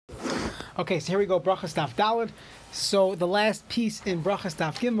Okay, so here we go, Brachas Daf Daled. So the last piece in Brachas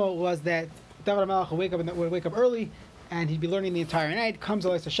Daf Gimel was that David HaMelech would wake up early, and he'd be learning the entire night. Comes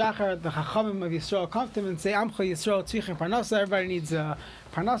Elois Shachar, the Chachamim of Yisrael come to him and say, Amcha Yisrael Tzrichim Parnasa. Everybody needs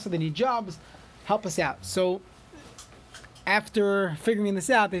Parnasa. They need jobs. Help us out. So after figuring this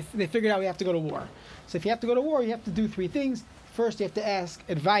out, they figured out we have to go to war. So if you have to go to war, you have to do three things. First, you have to ask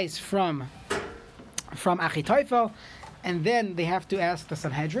advice from Achitophel, and then they have to ask the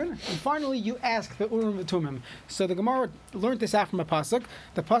Sanhedrin, and finally you ask the Urim V'Tumim. So the Gemara learned this out from a pasuk.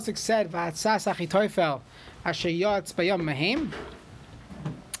 The pasuk said, "V'atzas Achitophel asher yotz bayom mehem."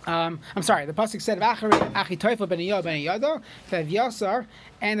 I'm sorry. The pasuk said, "Achitophel ben Yod ben Yodo, Avyasar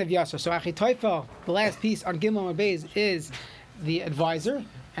and Avyasar." So Achitophel, the last piece on Gimel Beis, is the advisor,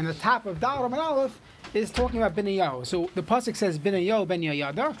 and the top of Dal and Aleph is talking about Ben Yahu. So the pasuk says Ben Yahu ben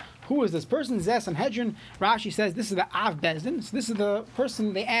Yoyada. Who is this person? Zes and Hedron. Rashi says this is the Av Bezdin. So this is the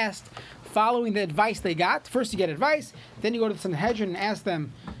person they asked, following the advice they got. First you get advice, then you go to the Sanhedrin and ask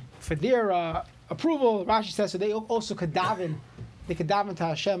them for their approval. Rashi says so they also could daven. They could daven to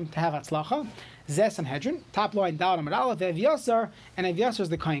Hashem to have Atzlacha. Zes and Hedron. Top line Dal and Aleph. Avyasar, and Avyasar is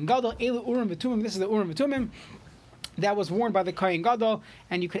the Kohen Gadol. Elu Urim V'Tumim. This is the Urim V'Tumim that was worn by the Kohen Gadol,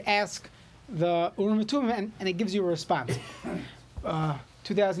 and you could ask the Urim V'Tumim, and it gives you a response.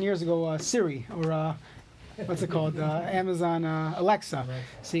 2,000 years ago, Siri, or what's it called? Amazon Alexa.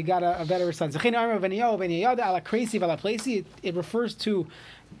 So you got a better response. It refers to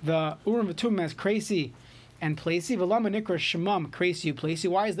the Urim V'Tumim as Kresi and Plesi. V'lama nikra shemam Kresi Uplesi.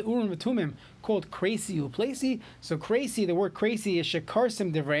 Why is the Urim V'Tumim called Kresi Uplesi? So Kresi, the word Kresi is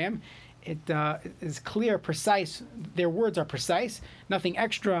shekarsim devram. It is clear, precise. Their words are precise. Nothing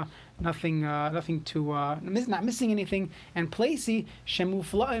extra. Nothing to not missing anything. And Plesi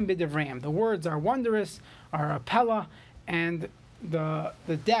shemuflaim b'devram. The words are wondrous, are a pella, and the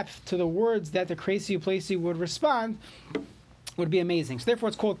depth to the words that the Kresi Uplesi would respond would be amazing. So therefore,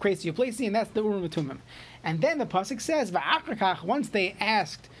 it's called Kresi Uplesi, and that's the Urim V'Tumim. And then the pasuk says, "Va'achrakach." Once they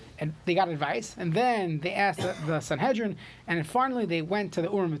asked, and they got advice, and then they asked the Sanhedrin, and then finally they went to the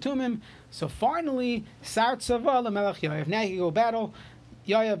Urim V'Tumim. So finally, Sar Tzava LaMelech Yoav. Now you can go battle.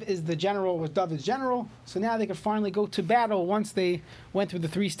 Yoav is the general, was David's general. So now they could finally go to battle once they went through the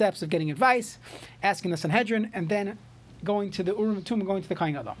three steps of getting advice, asking the Sanhedrin, and then going to the Urim V'Tumim, going to the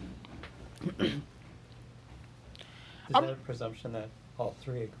Kohen Gadol. Is that a presumption that all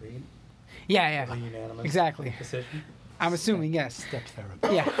three agreed? Yeah. A unanimous Exactly. decision? I'm assuming, yes. Step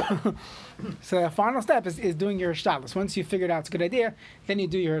therapy. Yeah. So the final step is doing your Hashtalos. Once you figured out it's a good idea, then you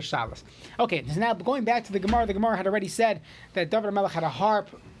do your Hashtalos. Okay, so now going back to the Gemara had already said that David HaMelech had a harp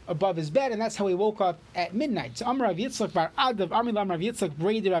above his bed, and that's how he woke up at midnight. So Amar Rav Yitzchak bar Adav, Amar Rav Yitzchak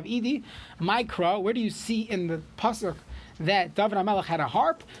braided Rav Idi, Mikra. Where do you see in the pasuk that David HaMelech had a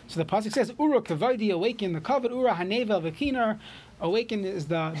harp? So the pasuk says, Ura kavodi, awaken the kavod, Ura hanevel v'kinar. Awaken is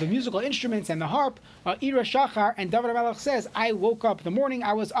the musical instruments and the harp. Ira Shachar, and David HaMelech says, I woke up in the morning,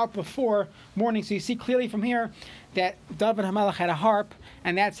 I was up before morning. So you see clearly from here that David HaMelech had a harp,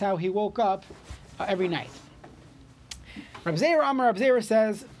 and that's how he woke up every night. Reb Zera Amar Reb Zera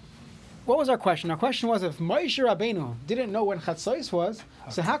says, what was our question? Our question was, if Moshe Rabbeinu didn't know when Chatzos was,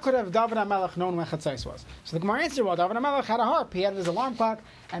 so how could have David HaMelech known when Chatzos was? So the Gemara answered, well, David HaMelech had a harp. He had his alarm clock.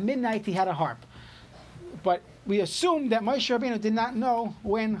 At midnight, he had a harp. But we assume that Moshe Rabbeinu did not know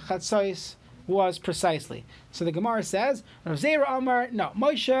when Chatzos was precisely. So the Gemara says, Rav Zera Amar, no,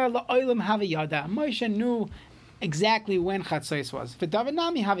 Moshe la'olam haviyada. Moshe knew exactly when Chatzos was. For David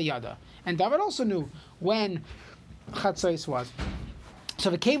Nami haviyada. And David also knew when Chatzos was. So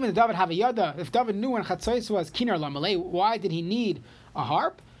if it came into David haviyada, if David knew when Chatzos was, kinar lamalei, why did he need a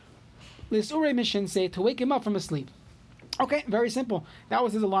harp? This Urei mission say to wake him up from his sleep. Okay, very simple. That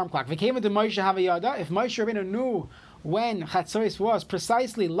was his alarm clock. If it came into Moshe Havayada, if Moshe Rabbeinu knew when Chatzos was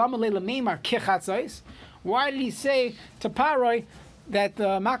precisely, Lamalei Lameimar Ki Chatzos, why did he say to Paroi that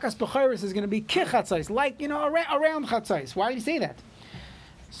Makas Bechoros is going to be Ki Chatzos, like, around Chatzos? Why did he say that?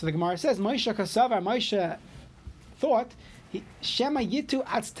 So the Gemara says, Moshe Kasava, Moshe thought, Shema Yitu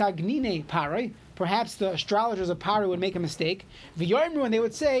Atztagnine Paroi, perhaps the astrologers of Paroi would make a mistake. V'yormu, and they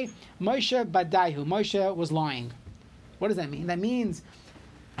would say, Moshe Badaihu, Moshe was lying. What does that mean? That means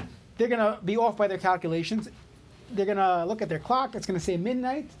they're going to be off by their calculations. They're going to look at their clock. It's going to say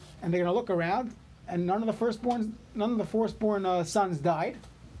midnight, and they're going to look around, and none of the firstborn sons died,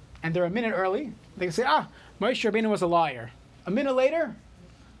 and they're a minute early. They can say, Moshe Rabbeinu was a liar. A minute later,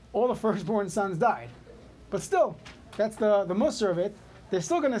 all the firstborn sons died. But still, that's the mussar of it. They're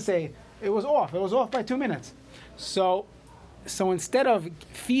still going to say it was off. It was off by 2 minutes. So instead of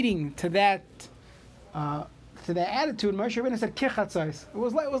feeding to that to that attitude, Moshe Rabbeinu said ki chatzos. It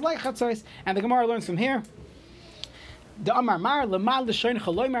was like chatzos, and the Gemara learns from here. The Amar Mar Lamad L'Shoin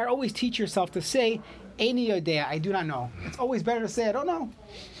Chaloymar. Always teach yourself to say Eini Yodea. I do not know. It's always better to say I don't know,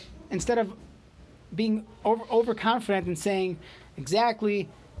 instead of being overconfident and saying exactly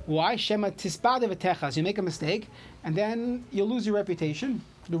why Shema Tispade V'Techas. You make a mistake, and then you'll lose your reputation.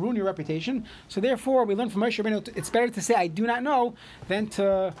 You'll ruin your reputation. So therefore, we learn from Moshe Rabbeinu, it's better to say I do not know than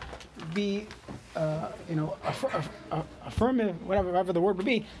to be, affirmative, whatever the word would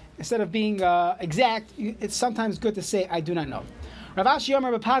be. Instead of being exact, it's sometimes good to say I do not know. Rav Ashi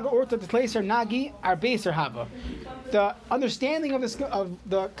Amar B'Paga Orta T'Tleiser Nagi Arbeser Hava. The understanding of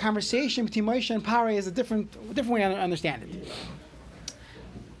the conversation between Moshe and Pare is a different way to understand it.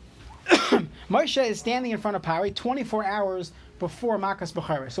 Moshe is standing in front of Pare 24 hours before Makas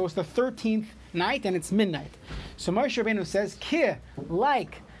Bechara. So it's the 13th night and it's midnight. So Moshe Rabbeinu says, Ki,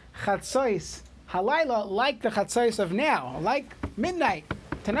 like Chatzos Halayla, like the Chatzos of now, like midnight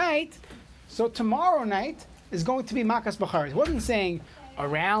tonight. So tomorrow night is going to be Makas Bechara. He wasn't saying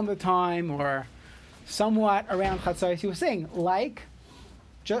around the time or somewhat around Chatzos. He was saying like,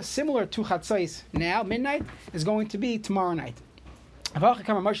 just similar to Chatzos now, midnight, is going to be tomorrow night. Or to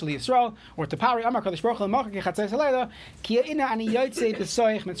Pari Amar Kadosh Baruch Hu L'machar ki Chatzos halayla ki ina ani yotzei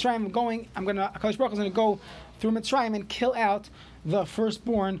b'soich Mitzrayim. Kadosh Baruch Hu is going to go through Mitzrayim and kill out the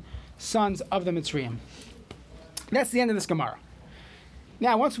firstborn sons of the Mitzrayim. That's the end of this Gemara.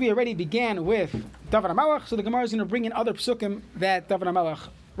 Now, once we already began with David HaMelech, so the Gemara is going to bring in other psukim that David HaMelech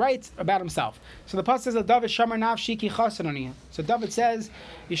writes about himself. So the pasuk says that David Shamar Nafshi ki chasidani. So David says,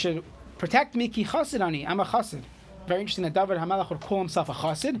 you should protect me ki chasidani. I'm a chasid. Very interesting that David HaMelech would call himself a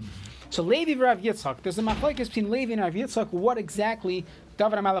chassid. So Levi v'Rav Yitzchak. There's a machlokes between Levi and Rav Yitzchak. What exactly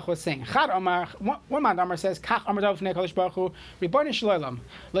David HaMelech was saying? Chad Amar, one man Amar says, Kach Amar David Fnei Kadosh Baruch Hu, Ribono Shel Olam,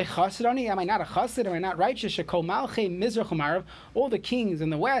 Le Chasidani. Am I not a chassid? Am I not righteous? Shekol Malchei Mizrach Umarav. All the kings in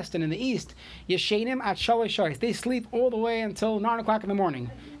the west and in the east, Yeshenim at Shalosh Shais. They sleep all the way until 9 o'clock in the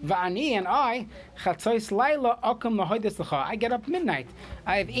morning. Va'ani and I, Chatzos Laila Akam Lahoydis L'cha. I get up midnight.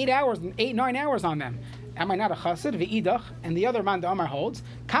 I have 9 hours on them. Am I not a chassid? V'idach, and the other man, the Amar holds.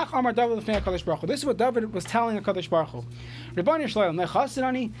 Kach Amar David L'fnei Kadosh Baruch Hu. This is what David was telling the Kadosh Baruch Hu. Ribono Shel Olam,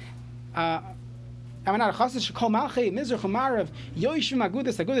 lechasidani. Am I not a chassid? Shekol Malchei Mizrach Umarav. Yoishvim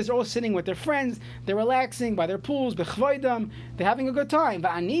Agudas. Agudas are all sitting with their friends. They're relaxing by their pools. Bechvoidam. They're having a good time.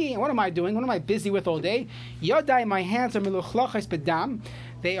 Va'ani, and what am I doing? What am I busy with all day? Yodai, my hands are meluchlachos bedam.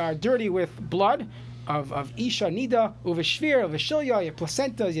 They are dirty with blood. Of Isha Nida, Uveshvir, Uveshilya, you have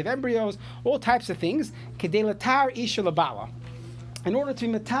placentas, you have embryos, all types of things. Kedelatar Isha Labala. In order to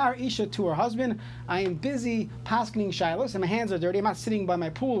be matar Isha to her husband, I am busy paskening shilos, and my hands are dirty. I'm not sitting by my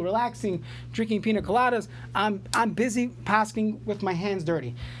pool, relaxing, drinking pina coladas. I'm busy paskening with my hands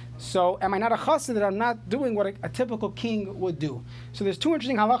dirty. So am I not a chassid that I'm not doing what a typical king would do? So there's two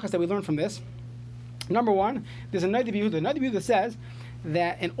interesting halachas that we learn from this. Number one, there's a Nadi B'Yehuda. Nadi B'Yehuda says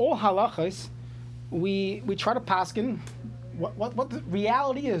that in all halachas, we try to paskin what the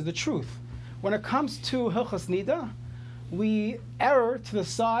reality is, the truth. When it comes to Hilchas Nida, we err to the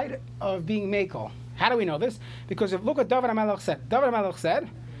side of being mekel. How do we know this? Because look what David HaMelech said. David HaMelech said,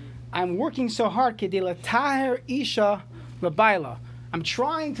 I'm working so hard, kedei latahir isha labayla. I'm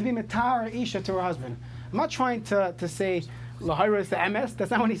trying to be matar isha to her husband. I'm not trying to say lahira the MS.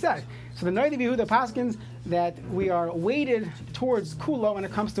 That's not what he said. So the Nadi B'Yehuda paskins that we are weighted towards kula when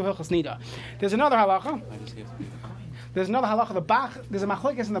it comes to Hilchas Nida. There's another halacha. There's another halacha. The Bach. There's a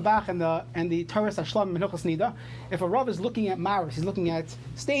machlokes in the Bach and the Torah Hashlamim in Hilchas Nida. If a rav is looking at maris, he's looking at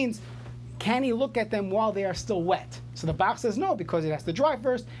stains. Can he look at them while they are still wet? So the Bach says no, because it has to dry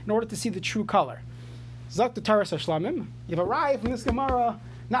first in order to see the true color. Zok the Torah Hashlamim. You have a raya from this Gemara.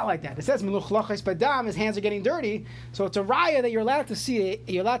 Not like that. It says meluch lachos badam. His hands are getting dirty, so it's a raya that you're allowed to see it.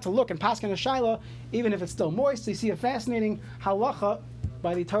 You're allowed to look and paskin a shaila, even if it's still moist. So you see a fascinating halacha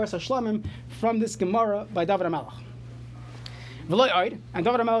by the Torah Hashlamim from this Gemara by David HaMelech. V'lo oid, and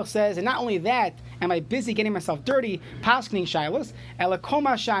David HaMelech says, and not only that, am I busy getting myself dirty, paskening shilas,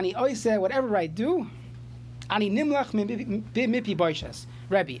 elakoma shani oiseh, whatever I do, ani nimlach mipi boishes.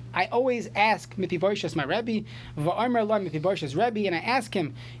 Rebbe, I always ask Mipi Boishes, my Rebbe, Va'omer lo Mipi Boishes Rebbe, and I ask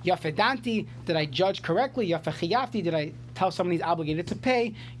him, Yafedanti, did I judge correctly? Yafechiyafti, did I tell someone he's obligated to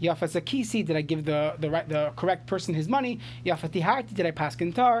pay? Yafazakisi, did I give the correct person his money? Yafatiharti, did I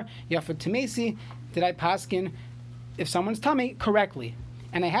paskin tar? Yafatimesi, did I paskin if someone's tummy correctly?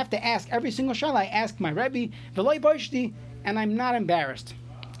 And I have to ask every single shayla. I ask my Rebbe, V'loi Boishti, and I'm not embarrassed.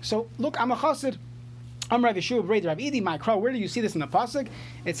 So look, I'm a chassid. Amar Yeshua B'Reid Rav Idi, my crow. Where do you see this in the pasuk?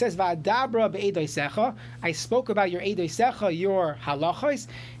 It says, "Va'adabra be'edoisecha." I spoke about your edoisecha, your halachos,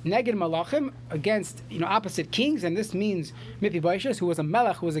 neged malachim, against opposite kings, and this means Mephibosheth, who was a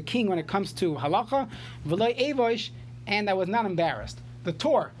melech, who was a king when it comes to halacha, v'lo evosh, and I was not embarrassed. The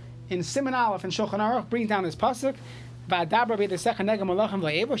Torah in Siman Aleph and Shulchan Aruch brings down this pasuk. Va'adabra be'edoisecha neged malachim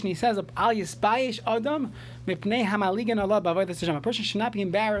v'lo evosh, and he says, "Al yisbayish adam mipnei hamaligan Allah b'avodas Hashem." A person should not be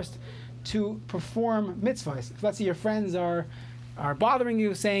embarrassed to perform mitzvahs. If let's say your friends are bothering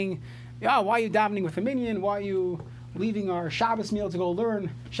you, saying, "Yeah, why are you davening with a minyan? Why are you leaving our Shabbos meal to go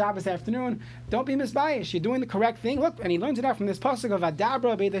learn Shabbos afternoon?" Don't be misbayish. You're doing the correct thing. Look, and he learns it out from this pasuk of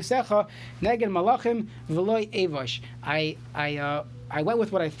Adabra beidesecha neged malachim v'loy evosh. I went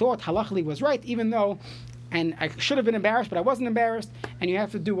with what I thought halachically was right, even though, and I should have been embarrassed, but I wasn't embarrassed. And you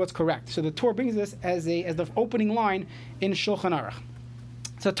have to do what's correct. So the Torah brings this as the opening line in Shulchan Aruch.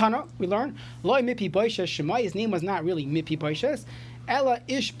 So Tana, we learn, Loi Mipi Boishes Shemai, his name was not really Mipi Boishes, Ella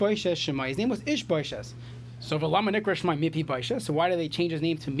Ish Boishes Shemai, his name was Ish Boishes. So V'lama Nikra Shemai Mipi Boishes, so why did they change his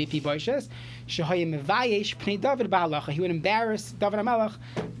name to Mipi Boishes? Shehayim Mevayesh Pnei David B'halacha, he would embarrass David HaMelech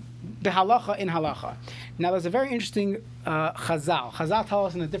B'halacha in halacha. Now there's a very interesting Chazal. Chazal tell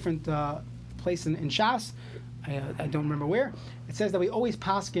us in a different place in Shas, I don't remember where, it says that we always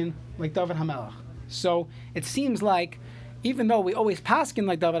paskin like David HaMelech. So it seems like even though we always paskin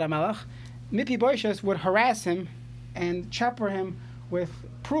like David HaMelech, Mipi Boishes would harass him and chopper him with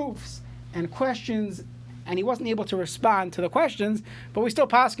proofs and questions, and he wasn't able to respond to the questions, but we still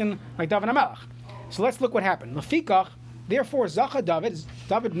paskin like David HaMelech. So let's look what happened. Lefikach, therefore Zacha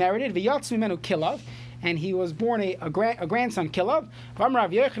David married V'yatz mimenu Kilav, and he was born a grandson Kilav. V'amar Rav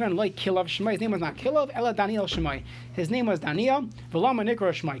Yochanan loy Kilav Shemai. His name was not Kilav, Ela Daniel Shemai. His name was Daniel. V'lama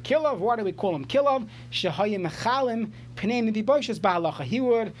Nikra Shemai Kilav. Why do we call him Kilav? Shehayim Mechalim Pnei Mephibosheth B'halacha. He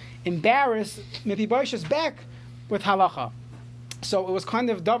would embarrass Mephibosheth back with halacha. So it was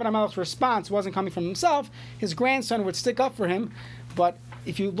kind of David HaMelech's response wasn't coming from himself. His grandson would stick up for him. But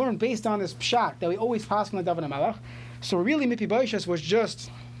if you learn based on this pshat that we always pass on David HaMelech, so really Mephibosheth was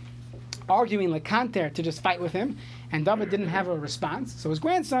just arguing lekanter to just fight with him, and David didn't have a response. So his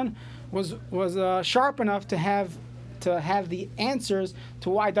grandson was sharp enough to have the answers to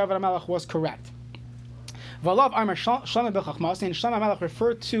why David HaMelech was correct. V'alav Amar Shlomo b'chachmasai, and Shlomo HaMelech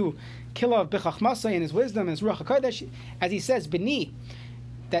referred to Kilav b'chachmasai in his wisdom, his Ruach HaKodesh, as he says, B'ni,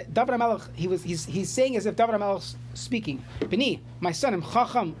 that David HaMelech, he's saying as if David HaMelech's speaking, B'ni, my son, im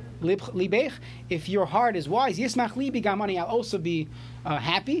chacham libech, if your heart is wise, yismach libi gamani, I'll also be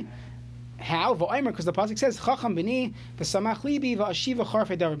happy. How? Because the pasuk says, Chacham b'ni v'samach libi v'ashiva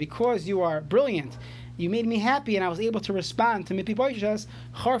charfei davar. Because you are brilliant, you made me happy, and I was able to respond to Mipi Boishes,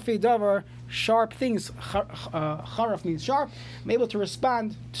 charfei davar, sharp things. Charaf means sharp. I'm able to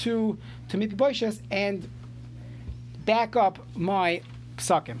respond to Mipi Boishes and back up my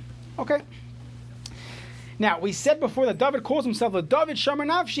psakim. Okay. Now we said before that David calls himself the David Shamar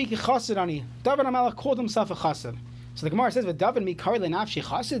Nafshi Ki Chassid Ani. David HaMelech called himself a chassid. So the Gemara says, "David mikari le'nafshi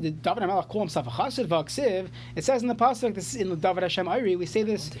chassid." Did David HaMelech call himself a chassid? V'aksiv. It says in the pasuk, this is in the David Hashem Ayri. We say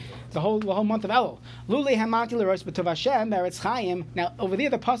this the whole month of Elul. Lulei hamanti l'rosh b'tov Hashem meretz chayim. Now over there,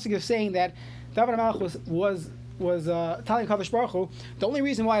 the pasuk is saying that David HaMelech was telling Kadosh Baruch Hu, the only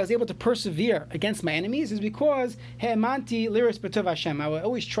reason why I was able to persevere against my enemies is because hamanti l'rosh b'tov Hashem. I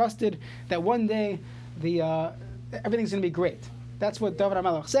always trusted that one day everything's going to be great. That's what David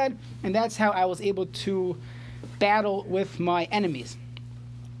HaMelech said, and that's how I was able to battle with my enemies.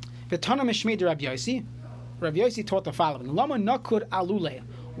 V'tana mishmei de Rabbi Yossi. Rabbi Yossi taught the following: Lama nakud alule.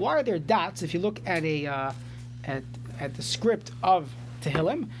 Why are there dots? If you look at at the script of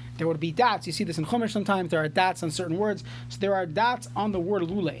Tehillim, there would be dots. You see this in Chumash sometimes. There are dots on certain words. So there are dots on the word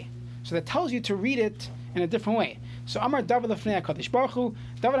lule. So that tells you to read it in a different way. So Amar David lefnei HaKadosh Baruch Hu.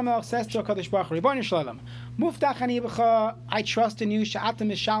 David HaMelech says to HaKadosh Baruch Hu, Ribono Shel Olam, Muftach ani b'cha, I trust in you. She'atem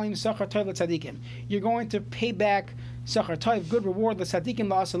mishalim sachar tov l'tzadikim. You're going to pay back sachar tov, good reward l'tzadikim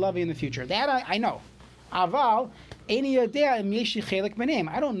la'asalavi in the future. That I know. Aval eini yodea im yeshi chelik b'neim.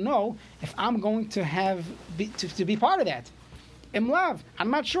 I don't know if I'm going to be part of that. Imlav,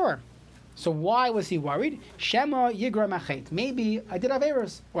 I'm not sure. So why was he worried? Shema yigra machet. Maybe I did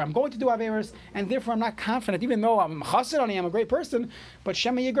averos, or I'm going to do averos, and therefore I'm not confident, even though I'm chassid on I'm a great person. But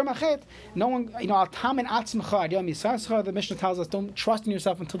Shema yigra machet. No one, al tamin atzmcha ad yom yisascha. The Mishnah tells us, don't trust in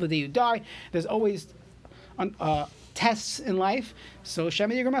yourself until the day you die. There's always tests in life. So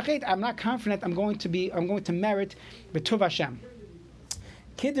Shema yigra machet. I'm not confident. I'm going to merit b'tuv Hashem.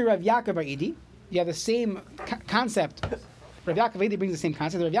 Kid Rav Yaakov Idi. You have the same concept Rav Yaakov Eidi brings the same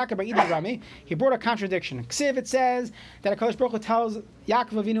concept. Rav Yaakov Eidi Rami, he brought a contradiction. Ksiv, it says that HaKadosh Baruch Hu tells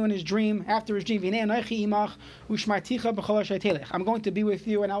Yaakov Avinu in his dream, after his dream, V'nei anochi imach u'shmarticha b'chol asher telech. I'm going to be with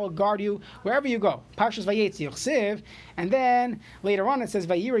you and I will guard you wherever you go. Parshas Vayetzi, Ksiv, and then later on it says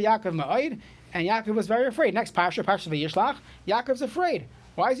Vayira Yaakov ma'od, and Yaakov was very afraid. Next Parshas Vayishlach, Yaakov's afraid.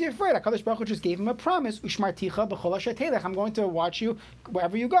 Why is he afraid? HaKadosh Baruch Hu just gave him a promise, Ushmarticha b'chol asher telech. I'm going to watch you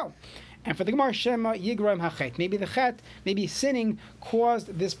wherever you go. And for the Gemara, Shema Yigram HaChet. Maybe the Chet, maybe sinning caused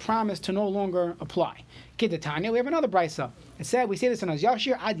this promise to no longer apply. Kidatanya, we have another brisa. It said, we say this in Az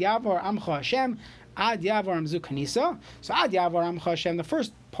Yashir, Ad Yavar Amcha Hashem, Ad Yavar Amzu Kanisa. So Ad Yavar Amcha Hashem, the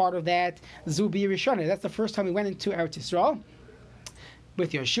first part of that, Zubi Rishonah. That's the first time we went into Eretz Yisrael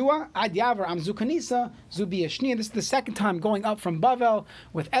with Yeshua. Ad Yavar Amzu Kanisa, Zubi Yashni. This is the second time going up from Bavel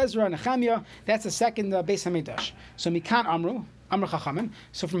with Ezra and Nehemiah. That's the second Beis HaMikdash. So Mikan Amru, Amr Chachamim.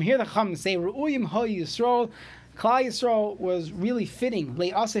 So from here the Chachamim say, Ru'uyim Ha Yisrael, Klal Yisrael was really fitting,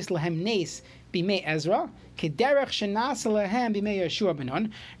 Le'ases Lehem Nes Bimei Ezra, Kederech Shenasa Lehem Bimei Yeshua ben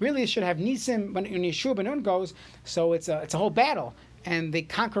Nun. Really it should have Nisim when Yeshua ben Nun goes, so it's a whole battle. And they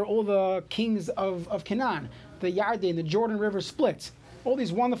conquer all the kings of Canaan. The Yarden, the Jordan River splits. All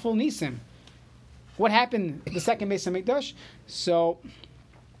these wonderful Nisim. What happened the second Beis HaMikdash? So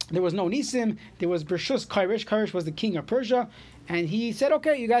there was no Nisim, there was Bershus Kairish. Kairish was the king of Persia. And he said,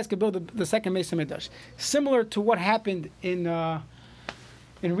 okay, you guys could build the second Beis HaMikdash. Similar to what happened in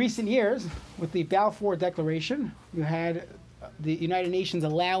recent years with the Balfour Declaration. You had the United Nations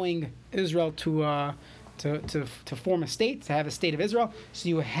allowing Israel to form a state, to have a state of Israel. So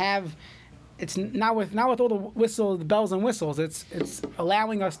you have, it's not with all the bells and whistles. It's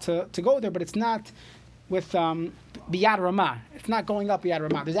allowing us to go there, but it's not with Biyad Ramah. It's not going up Biyad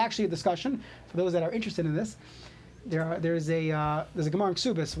Ramah. There's actually a discussion for those that are interested in this. There's a Gemara in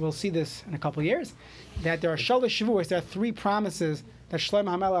Ksubis. We'll see this in a couple of years. That there are Shalosh Shavuos. There are 3 promises that Shlomo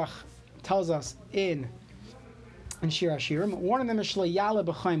HaMelech tells us in Shir HaShirim. One of them is Shlo Yala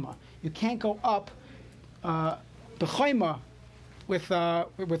B'Chayma. You can't go up B'Chayma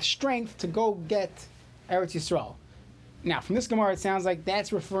with strength to go get Eretz Yisrael. Now, from this Gemara, it sounds like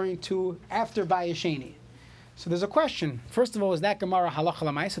that's referring to after Bayesheni. So there's a question. First of all, is that Gemara halacha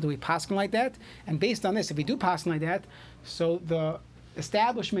l'maisa? Do we paskin like that? And based on this, if we do paskin like that, so the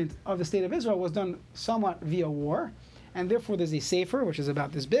establishment of the state of Israel was done somewhat via war, and therefore there's a sefer which is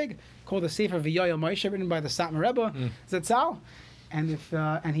about this big called the Sefer V'Yoyel Moshe, written by the Satmar Rebbe Zatzal, and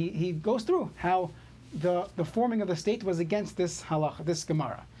he goes through how the forming of the state was against this halacha, this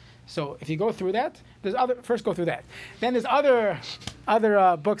Gemara. So if you go through that, first go through that. Then there's other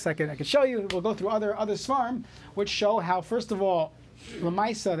books I could show you. We'll go through other svarim which show how, first of all,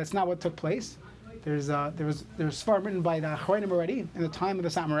 Lamaisa, that's not what took place. There was svarim written by the Achronim already in the time of the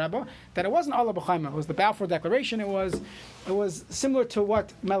Satmar Rebbe that it wasn't Allah B'Chaima. It was the Balfour Declaration. It was similar to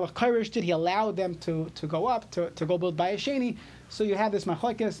what Melech Kairish did. He allowed them to go up to go build Bayesheni. So you have this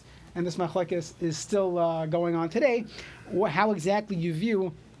machlekes, and this machlekes is still going on today. How exactly you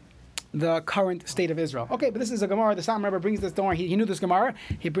view the current state of Israel. Okay, but this is a Gemara. The Satmar Rebbe brings this. Don't worry, he knew this Gemara.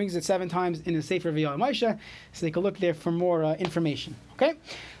 He brings it 7 times in the Sefer V'Yoel Moshe, so they can look there for more information. Okay,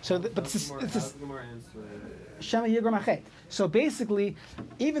 so but this is Shema Yigram HaChet. So basically,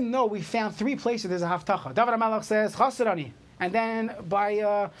 even though we found 3 places there's a Haftacha, David HaMelech says Chasirani, and then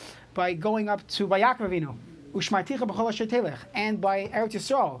by going up to Yaakov Avinu, Ushmarticha b'chol asher telech, and by Eretz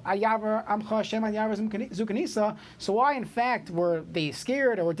Yisrael, Ayavar Amcha Hashem Ayavar Zukanisa. So why, in fact, were they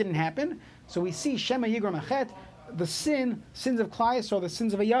scared or it didn't happen? So we see Shema Yigram HaChet, the sins of Klal Yisrael, the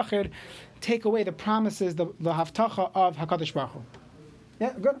sins of a Yachid, take away the promises, the Haftacha of Hakadosh Baruch Hu.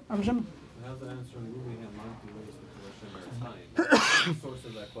 Yeah, good. How's the answer in Ruvi the source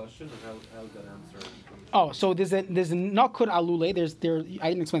of that question, and how's that answer? Oh, so there's a Nakud Alule. I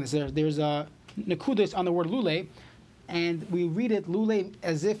didn't explain this. There's a Nakudas on the word Lule, and we read it Lule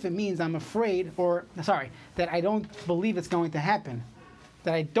as if it means I'm afraid, that I don't believe it's going to happen.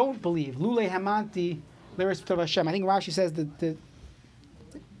 That I don't believe. Lule Hamanti Liris P'tov Hashem. I think Rashi says that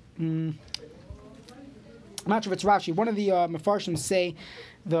I'm not sure if it's Rashi. One of the Mefarshim say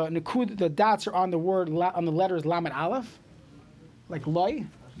the dots are on the word, on the letters Lamed Aleph, like Loi.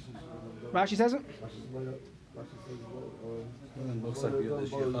 Rashi says it? Looks like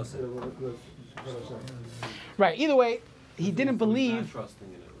right, either way, he didn't believe. Trusting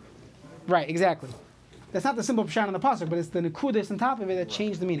in it. Right, exactly. That's not the simple pshat on the pasuk, but it's the nekudas on top of it that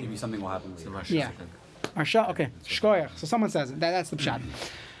changed the meaning. Maybe something will happen with the Rashi. Yeah. Marsha, okay. Shkoyach. So someone says it. That's the pshat.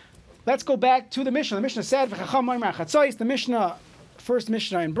 Let's go back to the Mishnah. The Mishnah said, the Mishnah first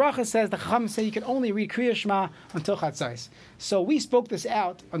Mishnah in Bracha says the Chacham say you can only read Kriya Shema until Chatzais. So we spoke this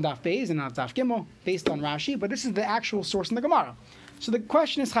out on Daf Beis and on Daf Gimel based on Rashi, but this is the actual source in the Gemara. So the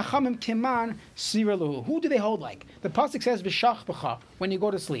question is Chachamim Kiman Sira Lahu. Who do they hold like? The pasuk says B'shach b'cha, when you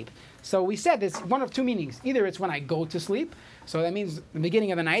go to sleep. So we said it's one of two meanings. Either it's when I go to sleep, so that means the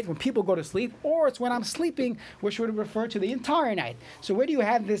beginning of the night when people go to sleep, or it's when I'm sleeping, which would refer to the entire night. So where do you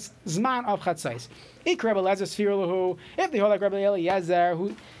have this Zman of Chatzais? Ik Rebbe Eliezer Sira Lahu. If they hold like Rebbe Eliezer,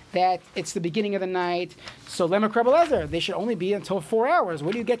 that it's the beginning of the night, so Lemak Rebbe Eliezer, they should only be until 4 hours.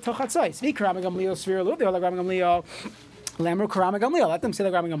 Where do you get till Chatzais? Ik Rabbi Gamliel Sira Lahu. They hold like Rabbi Gamliel. Lemru Karama Gamliel. Let them say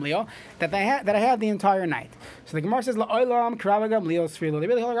the Rabbi Gamliel that I have the entire night. So the Gemara says La'olam Karama Gamliel Sfirlu. They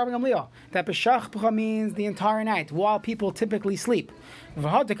really hold Rabbi Gamliel that B'shach B'cha means the entire night while people typically sleep.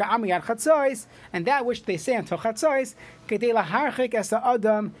 V'hadika Amiyad Chatzais, and that which they say until Chatzais Kedei Laharchik Esa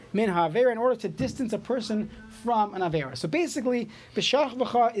Adam Min Ha'avera, in order to distance a person from an avera. So basically, B'shach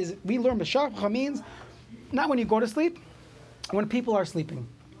B'cha is, we learn B'shach B'cha means not when you go to sleep, when people are sleeping.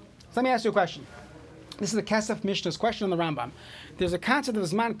 So let me ask you a question. This is a Kesef Mishnah's question on the Rambam. There's a concept of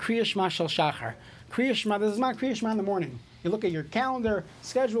Zman Kriya Shema Shel Shachar. Kriya Shema, there's Zman Kriya Shema in the morning. You look at your calendar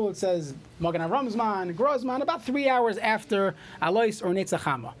schedule, it says Magen Avraham Zman, Gra Zman, about 3 hours after Alois or Netzach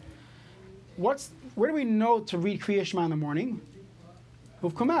Hama. Where do we know to read Kriya Shema in the morning?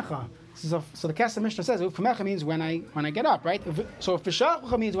 Uvkumecha. So the Kesef Mishnah says Uvkumecha means when I get up, right? So if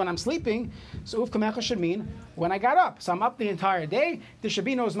B'shach means when I'm sleeping, so Uvkumecha should mean when I got up. So I'm up the entire day. There should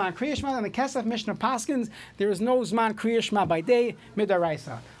be no Zman Kriya Shema. And the Kesef Mishnah Paskins, there is no Zman Kriya Shema by day,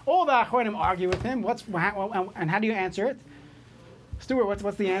 Midaraisa. All the Achronim argue with him. And how do you answer it? Stuart,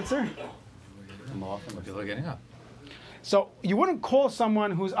 what's the answer? I'm off and people are getting up. So you wouldn't call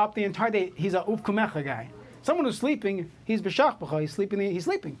someone who's up the entire day, he's a Uvkumecha guy. Someone who's sleeping, he's b'shach b'cha, he's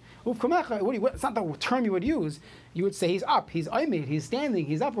sleeping. Uvkumecha, it's not the term you would use. You would say he's up, he's oimid, he's standing,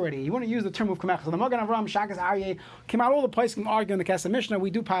 he's up already. You wouldn't use the term uvkumecha. So the Magen Avraham, Shakas Aryeh, came out all the places from arguing the Kesef Mishnah. We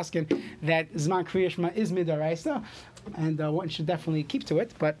do paskin that Zman Kriya Shema is midaraisa, and one should definitely keep to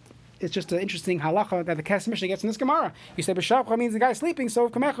it, but it's just an interesting halacha that the Kesef Mishnah gets in this Gemara. You say b'shach b'cha means the guy sleeping, so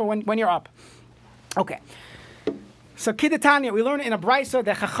uvkumecha when you're up. Okay. So Kidatanya, we learn in a brisa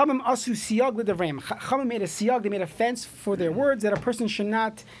that Chachamim asu siyag l'davreim. Chachamim made a siyag, they made a fence for their words that a person should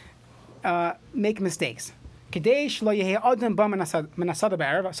not make mistakes. Kadesh lo yehei adam ba menasada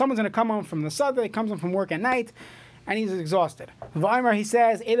b'erev. Someone's going to come home from the sada, he comes home from work at night, and he's exhausted. V'aymer, he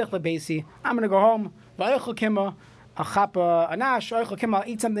says, Eilech lebeisi, I'm going to go home. V'aychel kima, I'll chap anash. V'aychel kima, I'll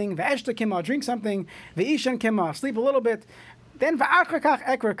eat something. V'eshta kima, I'll drink something. V'ishan kima, I'll sleep a little bit. Then va'achrakach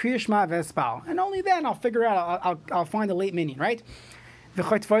ekra kriya shema v'espal, and only then I'll figure out. I'll find a late minion, right?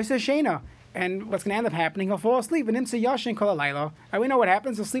 V'chaytvoisa sheina, and what's going to end up happening? He'll fall asleep. And imsa yashin kol halayla, and we know what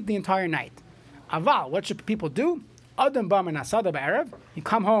happens. He'll sleep the entire night. Aval, what should people do? Adam ba menasada b'erev. You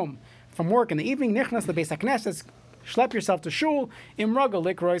come home from work in the evening. Nichnas lebeis hakneses. Schlep yourself to shul. Imraga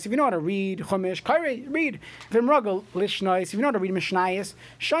likrois. If you know how to read chumash, kairei read. V'imraga lishnais. If you know how to read mishnayos,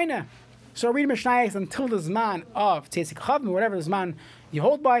 shaina. So read Mishnayos until the Zman of Tzeisik Chavim, whatever Zman you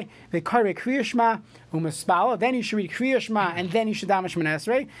hold by, the Karei Kriya Shema, Umaspala, then you should read Kriya Shema, and then you should Damish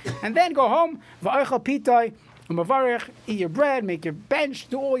Menesrei, and then go home, V'oichel Pitai, Umavarech, eat your bread, make your bench,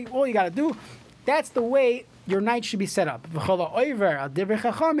 do all you got to do. That's the way your night should be set up. V'chola Oiver, Al Divrei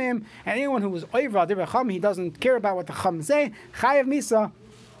Chachamim, and anyone who was Oiver, Al Divrei Chachamim, he doesn't care about what the Chacham say, Chayav Misa,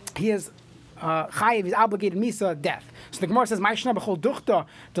 he is Chayiv, is obligated Misa, death. So the Gemara says, "Ma'ishna b'chol duchta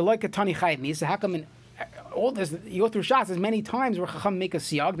deloika tani chayiv misa." How come in all this you go through shots? There's many times where Chacham make a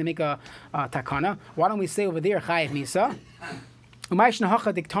siyag, they make a takana. Why don't we say over there chayiv misa? Ma'ishna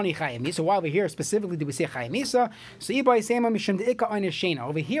hacha diktani chayiv misa. Why over here specifically do we say chayiv misa? So ibay sema mishum deika shena.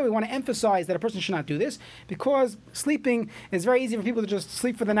 Over here we want to emphasize that a person should not do this because sleeping is very easy for people to just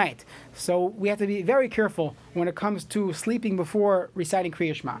sleep for the night. So we have to be very careful when it comes to sleeping before reciting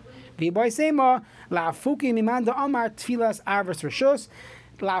Kriya Shema. V'boy la'afuke mimanda amar tfilas arvas rishos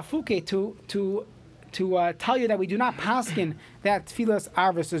la'afuke to tell you that we do not paskin that tfilas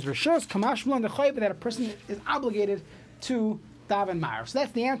arvas is rishos kamash mulan dechayv, that a person is obligated to daven mar. So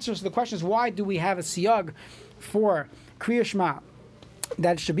that's the answer. So the question is, why do we have a siyag for Kriya Shema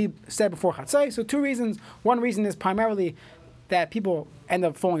that should be said before Chatzai? So two reasons. One reason is primarily that people end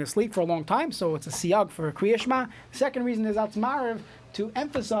up falling asleep for a long time, so it's a siyag for Kriya Shema. The second reason is Alts Marav, to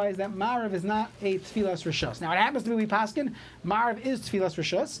emphasize that Marav is not a Tfilas Rishos. Now it happens to be Paskin, Marav is Tfilas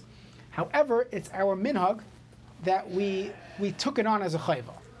Rishos. However, it's our minhag that we took it on as a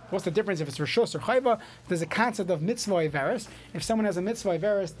chayva. What's the difference if it's Rishos or chayva? There's a concept of mitzvah iveris. If someone has a mitzvah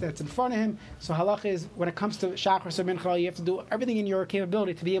iveris that's in front of him, so halach is when it comes to Shachar or Mincha, you have to do everything in your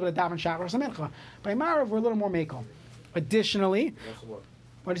capability to be able to daven Shachar or Mincha. By Marav, we're a little more makel. Additionally, Also what?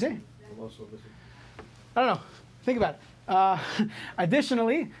 what do you say? Also this. I don't know. Think about it.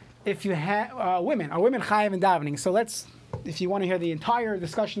 Additionally, if you have women, are women chayav in davening? So if you want to hear the entire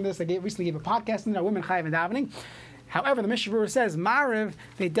discussion of this, I recently gave a podcast on it, are women chayav in davening? However, the Mishnah Berurah says, Ma'ariv,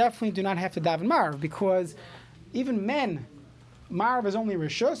 they definitely do not have to daven Ma'ariv, because even men, Ma'ariv is only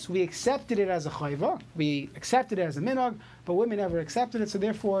Rishus. We accepted it as a chayva. We accepted it as a minhag, but women never accepted it. So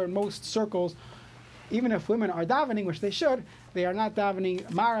therefore, in most circles, even if women are davening, which they should, they are not davening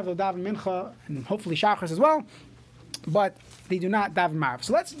Ma'ariv, they'll daven Mincha, and hopefully Shachris as well, but they do not daven Ma'ariv.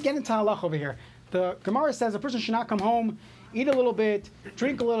 So let's get into halach over here. The Gemara says a person should not come home, eat a little bit,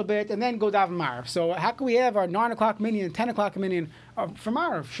 drink a little bit, and then go daven Ma'ariv. So how can we have our 9 o'clock minyan and 10 o'clock minyan for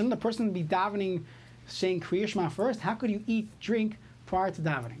Ma'ariv? Shouldn't the person be davening, saying Kriya Shema first? How could you eat, drink prior to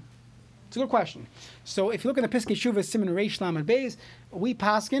davening? It's a good question. So if you look at the Piskei Shuvah Siman Reish Lamed Beis, we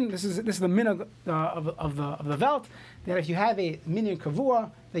paskin, this is the minhag of the Velt, that if you have a minyan kavua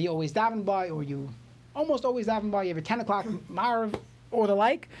that you always daven by, or you almost always daven by, you have a 10 o'clock Ma'ariv or the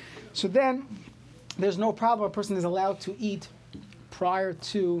like, so then there's no problem. A person is allowed to eat prior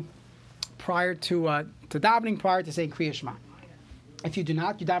to davening, prior to saying Kriya Shema. If you do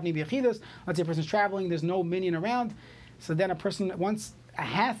not, you davening b'yachidus. Let's say a person's traveling, there's no minyan around, so then a person, once a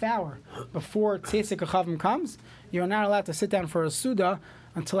half hour before Tzeisik Achavim comes, you're not allowed to sit down for a Suda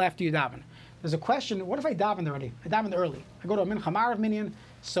until after you daven. There's a question, what if I davened already? I davened early. I go to a Mincha Ma'ariv minyan,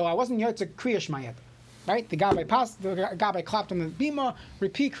 so I wasn't yet to Kriya Shema yet. Right? The Gabbai clapped on the bima,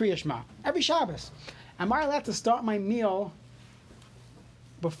 repeat Kriya Shema. Every Shabbos. Am I allowed to start my meal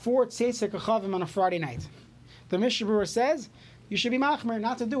before Tzeisik Achavim on a Friday night? The Mishnah Berurah says, you should be machmer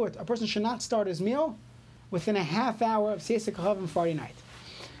not to do it. A person should not start his meal within a half hour of Tzeisik Achavim Friday night.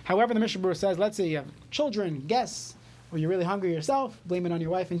 However, the Mishnah Berurah says, let's say you have children, guests, or you're really hungry yourself, blame it on your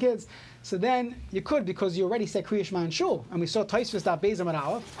wife and kids. So then you could, because you already said Kriya Shema in Shul, and we saw Tosfos Daf Beis Amud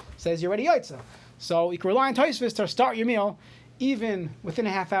Aleph says you're already Yotza. So you can rely on Tosfos to start your meal even within a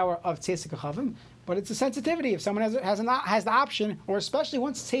half hour of Tzeisik Achavim. But it's a sensitivity if someone has the option, or especially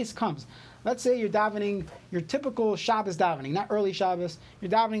once Tzeis comes. Let's say you're davening your typical Shabbos davening, not early Shabbos.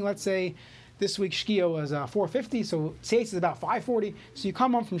 You're davening, let's say, this week's Shkia was 4:50, so Tzeis is about 5:40. So you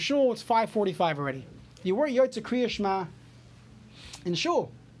come home from Shul, it's 5:45 already. You were Yotze Kriya Shema in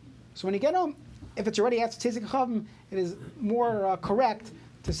Shul. So when you get home, if it's already after Tzeisik Achavim, it is more correct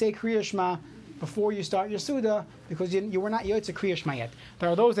to say Kriya Shema before you start your Suda, because you were not Yotze Kriya Shema yet. There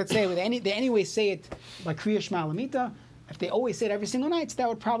are those that say they anyway say it like Kriya Shema Lamita. If they always say it every single night, that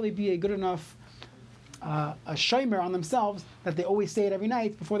would probably be a good enough a shomer on themselves that they always say it every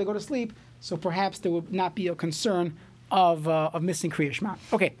night before they go to sleep. So perhaps there would not be a concern of missing Kriya Shema.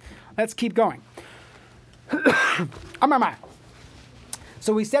 Okay, let's keep going. Amar.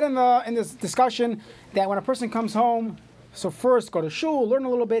 So we said in this discussion that when a person comes home, so first go to shul, learn a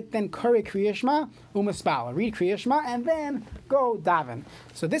little bit, then kari Kriya Shema, u'mispala, read Kriya Shema, and then go daven.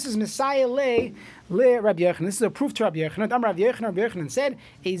 So this is Messiah le Rabbi Yochanan. This is a proof to Rabbi Yochanan. Rabbi Yochanan said,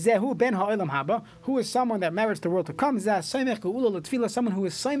 Ezehu ben ha'olam haba, who is someone that merits the world to come, Zeh soimech geula l'tefillah, someone who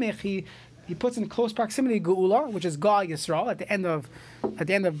is soimech, he puts in close proximity geula, which is Gal Yisrael, at the end of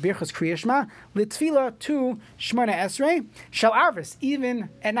Birchas Kriya Shema, l'tefillah to Shemona Esrei, shel arvis, even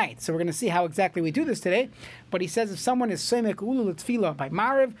at night. So we're going to see how exactly we do this today. But he says if someone is soimech geula l'tefillah by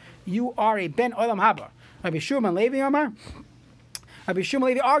Mariv, you are a ben olam haba. Rabbi Shimon Levi Amar. Rabbi Shimon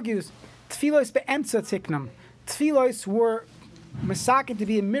Levi argues, tefillos be'emtza tiknam. Tefillos were masakin to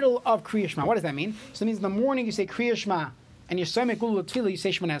be in the middle of Kriya Shema. What does that mean? So it means in the morning you say Kriya Shema, and your soimech geula l'tefillah you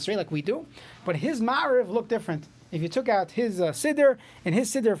say Shemona Esrei like we do. But his Mariv looked different. If you took out his Siddur, and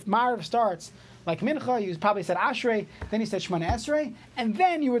his Siddur Mariv starts like Mincha, you probably said Ashrei, then you said Shemona Esrei, and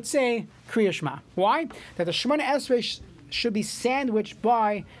then you would say Kriya Shema. Why? That the Shemona Esrei should be sandwiched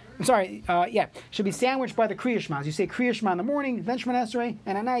by should be sandwiched by the Kriya Shema. You say Kriya Shema in the morning, then Shemona Esrei,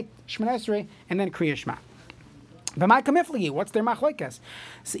 and at night Shemona Esrei, and then Kriya Shema. What's their machlokes?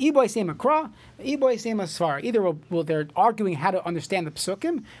 So Iboy say Makra, Iboy say Svara. Either they're arguing how to understand the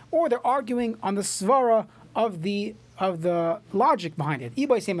psukim, or they're arguing on the svara of the logic behind it.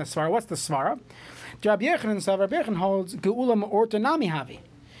 Iboy say Svara. What's the svara? Rabbi Yochanan holds Geula Orta Nami Havi.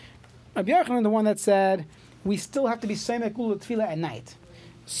 Rabbi Yochanan, the one that said we still have to be soimech geula tefillah at night.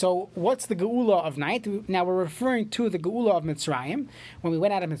 So what's the geula of night? Now we're referring to the geula of Mitzrayim, when we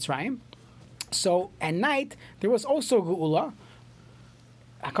went out of Mitzrayim. So at night, there was also geula.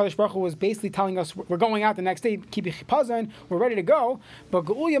 HaKadosh Baruch Hu was basically telling us, we're going out the next day, keep your chipazon, we're ready to go. But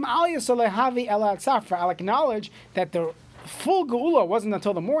ge'uyam al yisol lehavi el atzafra, I'll acknowledge that the full geula wasn't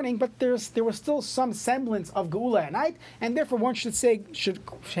until the morning, but there was still some semblance of geula at night, and therefore one should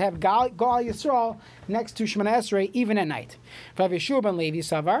have Gal Yisrael next to Shemana Esrei even at night. Rav Yeshua ben Levi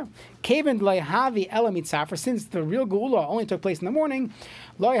Savar, Kaven Loihavi Ela Mitzafar, since the real geula only took place in the morning,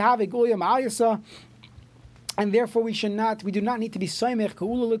 Loihavi Geula Ma'alisa, and therefore we do not need to be Soimech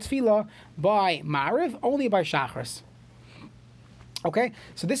Geula L'Tfila by Ma'ariv, only by Shachris. Okay,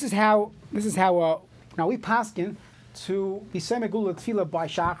 so this is how now we paskin to be Soimech Geula L'Tfila by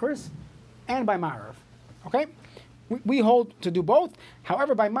Shachris and by Ma'ariv. Okay, we hold to do both.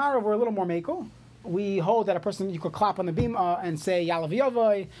 However, by Ma'ariv we're a little more mekel. We hold that a person, you could clap on the beam and say Yalav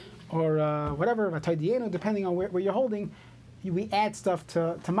Yavai or whatever, Vataydienu, depending on where you're holding. We add stuff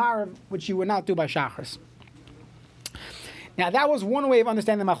to Ma'ariv, which you would not do by Shachris. Now that was one way of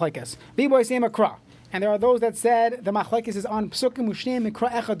understanding the machlekes. Biboy say makra, and there are those that said the machlekes is on psukim ushneim mikra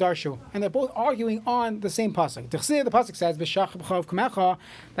echad darshu, and they're both arguing on the same pasuk. The pasuk says b'shach b'chav kamecha.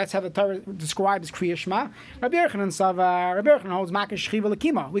 That's how the Torah describes Kriya Shema. Rabbi Yochanan Savar, Rabbi Yochanan holds makish shchiva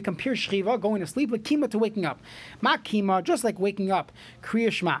lekima. We compare shchiva, going to sleep, lekima to waking up. Makima, just like waking up.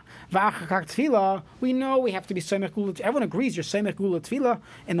 Kriya Shema. V'achakak tefila. We know we have to be soimech gula. Everyone agrees you're soimech gula tefila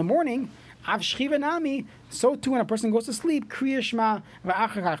in the morning. Av shchiva nami, so too when a person goes to sleep, Kriya Shema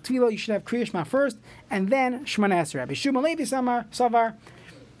va'achar tefillah, you should have Kriya Shema first, and then Shemana Esrei. Rabbi Shimon Levi Savar,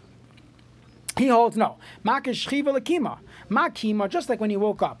 he holds no. Makish shchiva lekima, makima, just like when you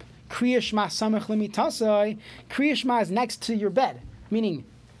woke up. Kriya Shema samech lemitasai. Kriya Shema is next to your bed, meaning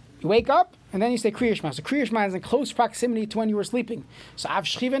you wake up and then you say Kriya Shema. So Kriya Shema is in close proximity to when you were sleeping. So Av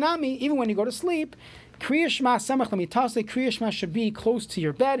shchiva nami, even when you go to sleep, Kriya Shema samach l'mitase. Kriya Shema should be close to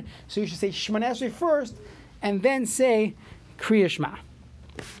your bed, so you should say Shemana Esrei first, and then say Kriya Shema.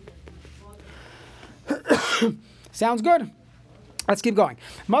 Sounds good. Let's keep going.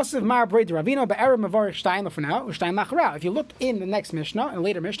 Masav Mar Brei Ravino be'erev mevarich shtayim lefanav u'shtayim lacharav. If you look in the next Mishnah, in a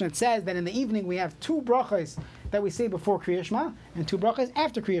later Mishnah, it says that in the evening we have two brachas that we say before Kriya Shema and two brachas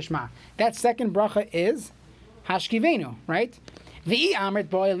after Kriya Shema. That second bracha is Hashkivenu, right? The Amrit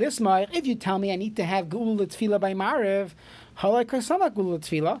boy Lismar, if you tell me I need to have Geula Tefillah by Mariv, Halai Kasama Geula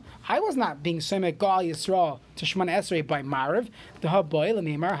Tefillah, I was not being Somek Gal Yisrael to Shemana Esrei by Mariv, the Haboy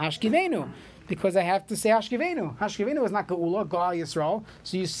Lemimar Hashkivenu, because I have to say Hashkivenu. Hashkivenu is not Geula, Gal Yisrael.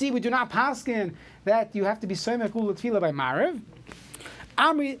 So you see, we do not paskin that you have to be Somek Geula Tefillah by Mariv.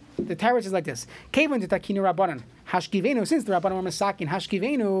 Amri, the Tarot is like this: Kevin to Takinu Rabbanan. Hashkivenu, since the Rabbanan were Masakin,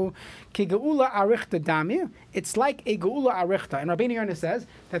 Hashkivenu, ki geula arichta dami, it's like a geula arichta. And Rabbeinu Yonah says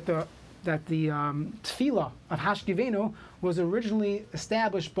that the tefillah of Hashkivenu was originally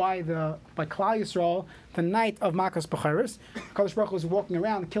established by Klal Yisrael the night of Makas Becheres. Kadosh Baruch Hu was walking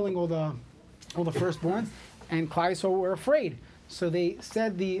around killing all the firstborns, and Klal Yisrael were afraid. So they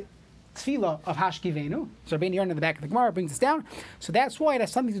said the tefillah of Hashkivenu. So Rabbeinu Yonah in the back of the Gemara brings this down. So that's why it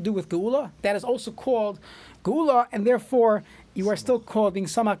has something to do with geula. That is also called geula, and therefore you are still called being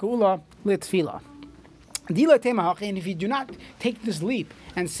sama geula litfila. And if you do not take this leap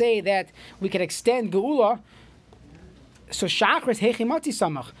and say that we can extend geula, so shachris hechimati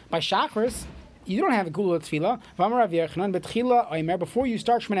samach. By shachris, you don't have a geula tefila. V'amar Rav Yochanan betchila oimer, before you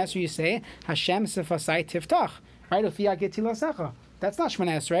start Shemana Esrei, you say Hashem sefasai tiftach. Right? Ufiyah getila secha. That's not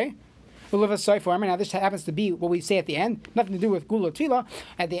Shemana Esrei. Now this happens to be what we say at the end, nothing to do with Gula Tefillah.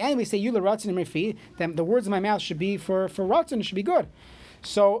 At the end we say Yula Ratzin and Mirfi, then the words of my mouth should be for Ratzin, it should be good.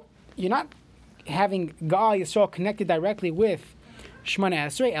 So you're not having Gal Yisrael connected directly with Shemana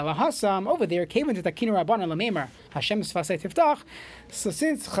Esrei, Ela Hasam, over there, Kevin to Takinu Rabban Elamemer, Hashem Sfasei Tiftach. So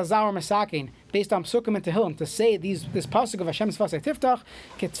since Chazal or Masakin, based on Psukim and Tehillim, to say this pasuk of Hashem Sfasei Tiftach,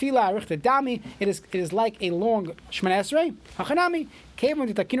 Ketfila Arichta Dami, it is like a long Shemana Esrei, Hachanami,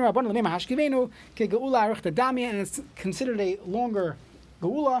 Kevin to Takinu Rabban Elamemer, Hashkivenu, Ke Geula Arichta Dami, and it's considered a longer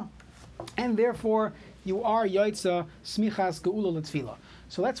Geula, and therefore you are Yaitza Smichas Geula L'Tfila.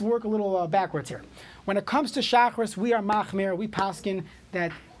 So let's work a little backwards here. When it comes to Shachris, we are Machmir, we paskin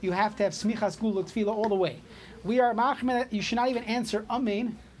that you have to have Smichas Geula Tefillah all the way. We are Machmir that you should not even answer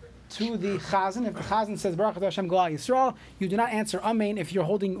Amen to the Chazan. If the Chazan says Baruch Hashem Galal Yisrael, you do not answer Amen if you're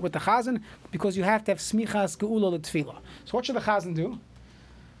holding with the Chazan, because you have to have Smichas Geula Tefillah. So what should the Chazan do?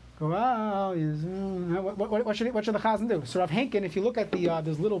 Go out. What should the Chazan do? So Rav Henkin, if you look at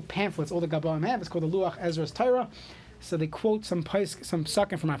those little pamphlets, all the Gabalim have, it's called the Luach Ezra's Torah. So they quote some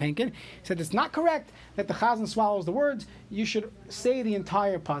psukim from Rav Henkin. He said it's not correct that the Chazan swallows the words. You should say the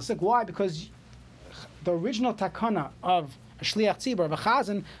entire pasuk. Why? Because the original takana of a shliach tzibur, of a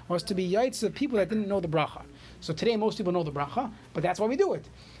Chazan, was to be yaitz of people that didn't know the bracha. So today most people know the bracha, but that's why we do it.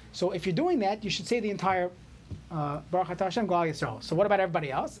 So if you're doing that, you should say the entire Baruch Atah Hashem Galal Yisrael. So what about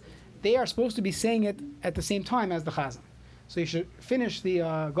everybody else? They are supposed to be saying it at the same time as the Chazan. So you should finish the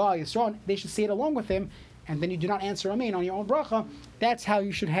Gal Yisrael. They should say it along with him, and then you do not answer Amen on your own bracha. That's how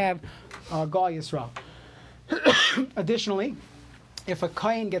you should have Gal Yisrael. Additionally, if a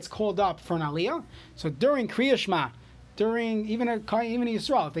Kohen gets called up for an Aliyah, so during Kriya Shema, during even a Kohen, even a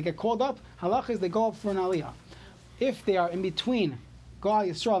Yisrael, if they get called up, halach is they go up for an Aliyah. If they are in between Gal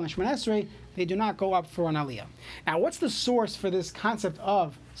Yisrael and Shemon Esrei, they do not go up for an Aliyah. Now, what's the source for this concept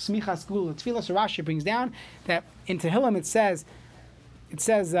of Smichas Gula? Tefillah, so Rashi brings down that in Tehillim it says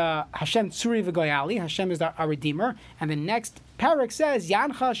Hashem Tzuri v'Goyali, Hashem is our Redeemer, and the next parak says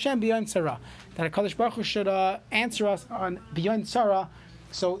Yancha Hashem b'yon tzara, that HaKadosh Baruch Hu should answer us on b'yon tzara.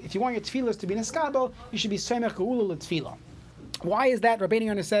 So if you want your tefillahs to be neskabel, you should be Semech Geula l'tefillah. Why is that? Rabbeinu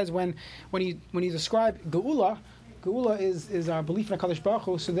Yonah says when you describe Geula is our belief in HaKadosh Baruch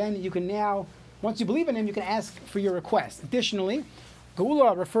Hu, so then you can now, once you believe in Him, you can ask for your request. Additionally,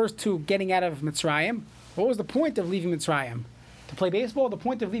 Geula refers to getting out of Mitzrayim. What was the point of leaving Mitzrayim? To play baseball? The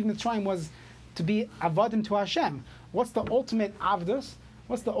point of leaving Mitzrayim was to be avadim to Hashem. What's the ultimate avdus?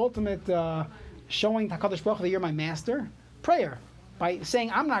 What's the ultimate showing to HaKadosh Baruch Hu that you're my master? Prayer. By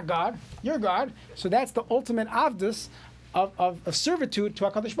saying, I'm not God, you're God. So that's the ultimate avdus of servitude to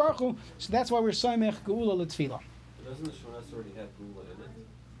HaKadosh Baruch Hu. So that's why we're Soymech Geula L'Tfilah. Doesn't the Shemon already have Gula in it?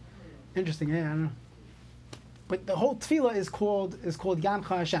 Interesting, yeah, I don't know. But the whole tefillah is called Yancha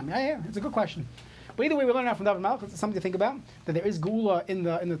Hashem. Yeah, it's a good question. But either way, we learn that from David Malach. It's something to think about, that there is Gula in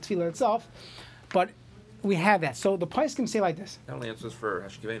the tefillah itself. But we have that. So the Poskim say like this. That only answers for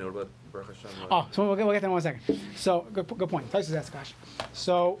Hashkivenu, but Baruch Hashem. Oh, so we'll get that in 1 second. So good point. Taisus asked the question.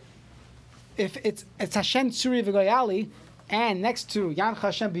 So if it's Hashem Tzuri v'Goyali, and next to Yancha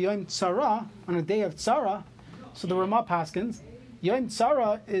Hashem b'Yom Tzara, on a day of Tzara, so the Ramah Paskins, Yom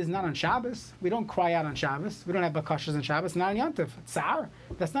Tzara is not on Shabbos. We don't cry out on Shabbos. We don't have bakashas on Shabbos. Not on Yontif. Tsar,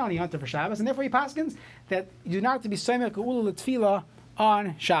 that's not on Yontif for Shabbos. And therefore he Paskins that you do not have to be Soymech Geula L'Tfilah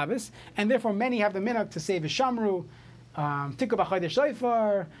on Shabbos. And therefore many have the minhag to say V'Shamru, Tikku B'Chodesh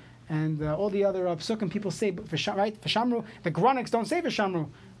Shofar, and all the other psukim people say, right? V'Shamru. The Gronics don't say V'Shamru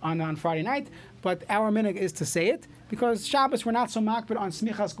on Friday night, but our minhag is to say it because Shabbos we're not so makbid on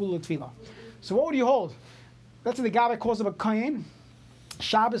Smichas Geula L'Tfilah. So what would you hold? That's what the Gabbai calls up a Kohen,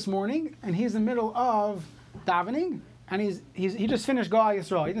 Shabbos morning, and he's in the middle of davening, and he just finished Gal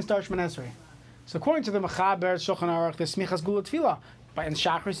Yisrael. He didn't start Shemon Esrei. So according to the Mechaber, Shulchan Aruch, the Smichas Gula Tefillah, but in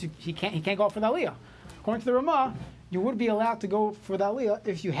Shachris he can't go for the Aliyah. According to the Ramah, you would be allowed to go for the Aliyah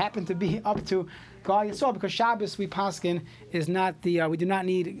if you happen to be up to Gal Yisrael, because Shabbos we paskin is not we do not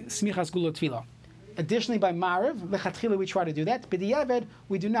need Smichas Gula Tefillah. Additionally, by Mariv, lechatchila we try to do that. B'diavad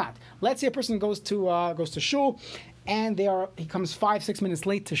we do not. Let's say a person goes to shul, and he comes 5-6 minutes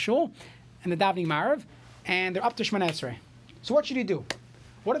late to shul, and the davening Mariv, and they're up to Shemon Esrei. So what should you do?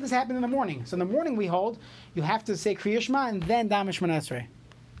 What if this happened in the morning? So in the morning we hold, you have to say Kriya Shema and then daven Shemon Esrei.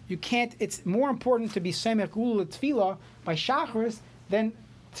 You can't. It's more important to be Semech Geula L'Tfilah by Shachris than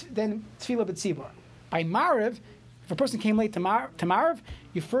Tfilah B'Tzibur. By Mariv, if a person came late to Mariv,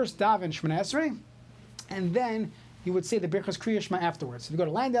 you first daven Shemon Esrei, and then you would say the Birchas Kriya Shema afterwards. If you go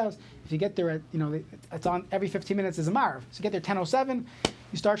to Landau's, if you get there at, it's on every 15 minutes is a Mariv. So you get there 10:07,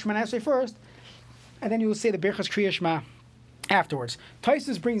 you start Shemon Esrei first, and then you will say the Birchas Kriya Shema afterwards.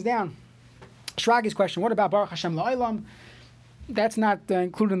 Taisus brings down Shragi's question, what about Baruch Hashem La'olam? That's not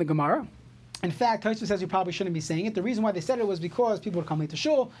included in the Gemara. In fact, Taisus says you probably shouldn't be saying it. The reason why they said it was because people would come late to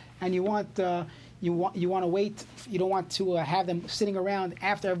shul, and you want to wait. You don't want to have them sitting around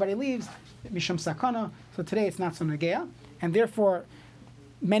after everybody leaves. Mishum sakana. So today it's not so negea, and therefore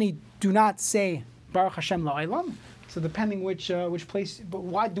many do not say Baruch Hashem La'olam. So depending which place, but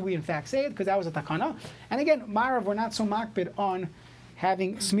why do we in fact say it? Because that was a takana. And again, Marav, we're not so makbid on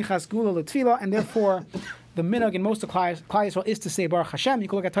having Smichas Gula L'Tfilah, and therefore the minhag in most of Klal Yisrael is to say Baruch Hashem. You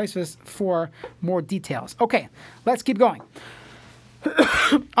can look at Tosfos for more details. Okay, let's keep going.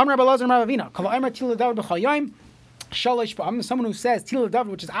 Amar Rabbi Elazar Amar Ravina, Kol Omer Tila David B'chol Yom, Shalosh Pa'am. Someone who says Tila David,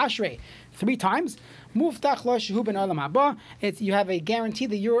 which is Ashrei, 3 times, Muftach Lo Shehu Ben Olam Haba. You have a guarantee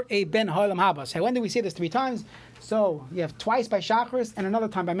that you're a Ben Olam Haba. So when do we say this 3 times? So you have twice by Shachris and another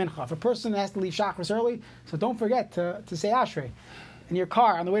time by Mincha. If a person has to leave Shachris early, so don't forget to say Ashrei. In your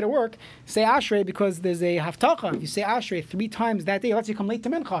car on the way to work, say Ashrei because there's a haftacha. If you say Ashrei 3 times that day, let's say you come late to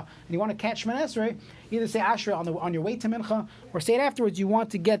Mincha and you want to catch Shemon Esrei, either say Ashrei on your way to Mincha or say it afterwards. You want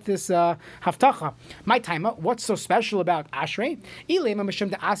to get this haftacha. My time, what's so special about Ashrei? If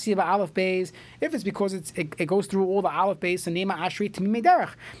it's because it goes through all the aleph base and Nema Ashrei Tamimei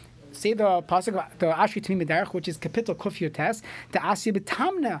Derech. Say the pasuk, the Ashrei Tamimei Derech, which is kapitel Kuf Yotes, the Asya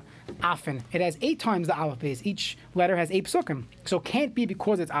B'Tamna Afen. It has 8 times the aleph base. Each letter has 8 psukim. So it can't be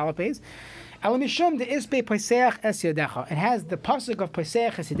because it's aleph base. Alamishum de ispe Pesach es yadecha. It has the pasuk of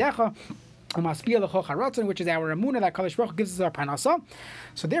Pesach es yadecha, which is our emunah that Kadosh Baruch Hu gives us our parnasa.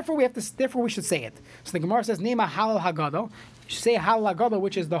 So therefore we should say it. So the Gemara says Nema Halal Hagadol. You should say Halal Hagadol,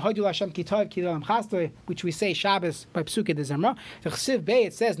 which is the Hodul Hashem Kitov Kilam Chastoi, which we say Shabbos by Psuke de Zemra. The Chsiv Bey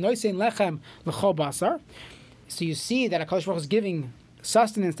it says Noisein Lechem L'chol Basar. So you see that Kadosh Baruch Hu is giving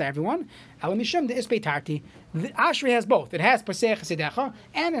sustenance to everyone. Alamishum de ispe tarti. Ashrei has both. It has Pesach Sedecha,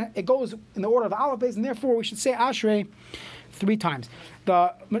 and it goes in the order of the olive base, and therefore we should say Ashrei 3 times.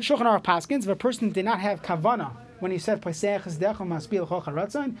 The Shulchan Aruch Paskins, if a person did not have kavana when he said Pesach Sedecha Maspil Chol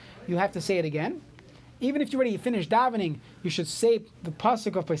Charatzon, you have to say it again. Even if you already finished davening, you should say the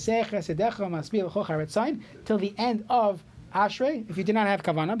pasuk of Pesach Sedecha Maspil Chol Charatzon till the end of Ashrei, if you did not have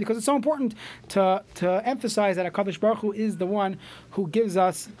kavana, because it's so important to emphasize that HaKadosh Baruch Hu is the one who gives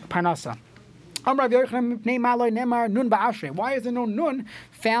us parnasa. Why is there no nun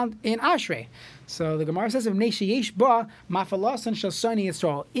found in Ashrei? So the Gemara says, in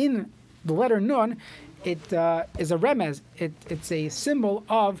the letter nun, it is a remez. It's a symbol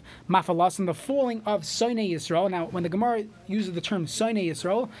of mafalasan, the falling of Sonei Yisrael. Now, when the Gemara uses the term Sonei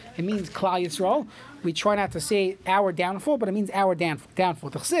Yisrael, it means Klal Yisrael. We try not to say our downfall, but it means our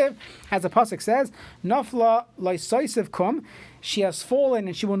downfall. The Chsiv, as the pasuk says, Nafla loisoisiv kum, she has fallen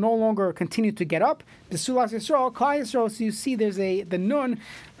and she will no longer continue to get up. The Sulas Yisrael, Klal Yisrael. So you see, the nun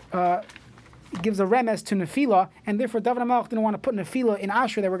gives a remes to Nefila, and therefore David HaMelech didn't want to put Nefila in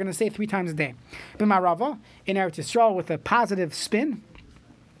Asher that we're going to say 3 times a day. B'marava, in Eretz Yisrael, with a positive spin,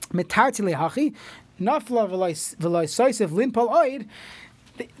 Mitarti lehachi, Nafla v'loy soisiv limpal oid,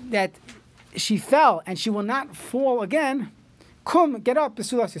 that she fell and she will not fall again. Kum, get up,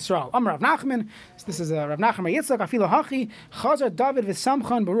 B'sulas Yisrael. Rav Nachman, so this is Rav Nachman Yitzchak, Afilo hachi, Chazar David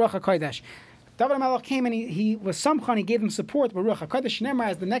v'samchan b'ruach HaKodesh. David HaMelech came and he was samchan, he gave him support. Baruch HaKadosh Shneimar,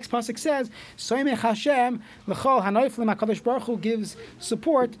 as the next pasuk says, Soimech Hashem l'chol hanoiflim, HaKadosh Baruch Hu gives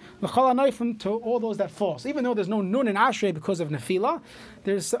support l'chol hanoiflim to all those that fall. So even though there's no nun in Ashrei because of Nefila,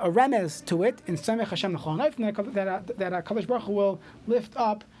 there's a remez to it in Soimech Hashem l'chol hanoiflim that HaKadosh Baruch Hu will lift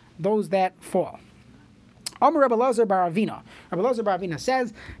up those that fall. Amar Rabbi Elazar bar Avina. Rabbi Elazar bar Avina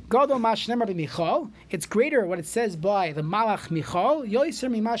says, Gadol ma shneimar b'Michal. It's greater what it says by the Malach Michal.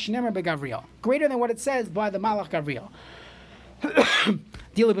 Yoiser mima shneimar b'Gavriel. Greater than what it says by the Malach Gavriel.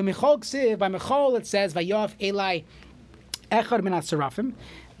 Dila b'Michal ksiv. By Michal it says, Vayof Eli Echad min HaSerafim,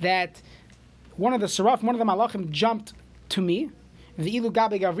 that one of the Seraph, one of the Malachim jumped to me. V'ilu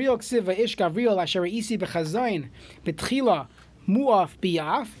gabe Gavriel ksiv va'ish Gavriel asher isi b'chazayin b'tchila muaf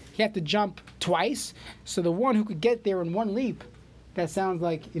b'yaf. He had to jump twice. So the one who could get there in one leap, that sounds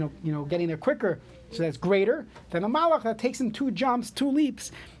like you know getting there quicker. So that's greater than a malach that takes him 2 jumps, 2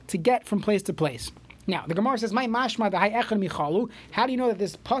 leaps to get from place to place. Now the Gemara says, "My mashma the echad michalu." How do you know that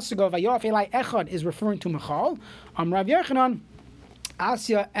this pasuk of Vayof Eli Echad is referring to Michal? Rav Yochanan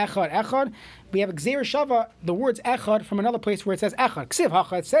Asya Echad. We have Gzeir Shava, the words Echad from another place where it says Echad. Ksiv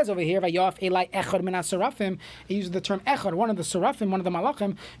Hacha, it says over here, Vayof Eli Echad min HaSerafim. It uses the term Echad, one of the Serafim, one of the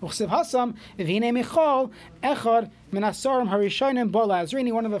Malachim. Ksiv Hasam, V'hinei Michal, Echad min HaSarim Harishonim Bo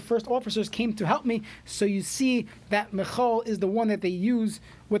La'azrini. One of the first officers came to help me. So you see that Michal is the one that they use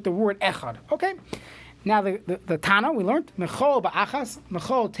with the word Echad. Okay? Now the Tana, we learned, Michal Ba'achas.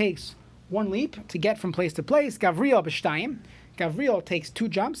 Michal takes 1 leap to get from place to place. Gavriel B'shtayim. Gavriel takes 2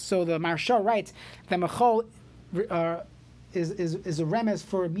 jumps, so the Maharsha writes that Michal is a remez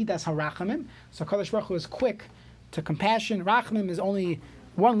for Midas HaRachamim. So Kadosh Baruch Hu is quick to compassion. Rachamim is only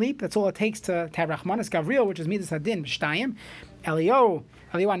 1 leap, that's all it takes to have Rachmanis. Gavriel, which is Midas Hadin, B'shtayim. Eliyahu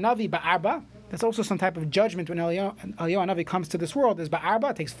Navi Ba'arba. That's also some type of judgment when Eliyahu Navi comes to this world. There's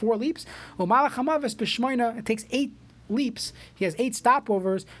Ba'arba, it takes 4 leaps. U'malach HaMavis B'shmoina, it takes 8 leaps. He has 8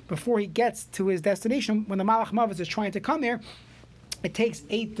 stopovers before he gets to his destination. When the Malach Mavis is trying to come here, it takes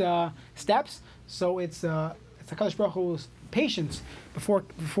 8 steps. So it's HaKadosh Baruch Hu's patience before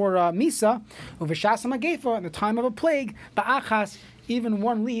Misa, Uveshasa Magefa, in the time of a plague, Ba'achas, even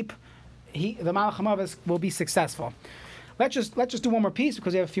 1 leap, the Malach Mavis will be successful. Let's just do one more piece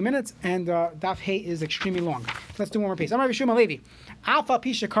because we have a few minutes and Daf Hey is extremely long. Let's do one more piece. I'm Rabbi Shmuel Levi. Alpha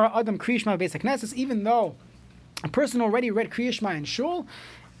Pisha Kara Adam Kriyishma Basic Knesses, even though a person already read Kriya Shema in Shul,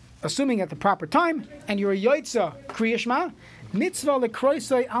 assuming at the proper time, and you're a Yoitza Kriya Shema, mitzvah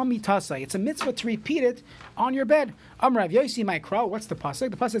lekroisai al mitasai. It's a mitzvah to repeat it on your bed. Amrav Yosi Maikra. What's the pasuk?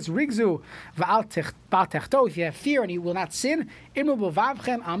 The pasuk is Rigzu va'al techto. If you have fear and you will not sin, imru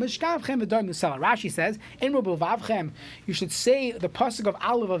b'vavchem al mishkavchem v'doim musala. Rashi says, imru b'vavchem. You should say the pasuk of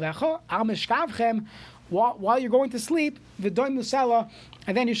al levavecha al mishkavchem while you're going to sleep. V'doim musala,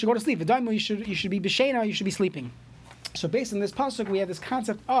 and then you should go to sleep. V'doim, you should be b'shena. You should be sleeping. So based on this pasuk, we have this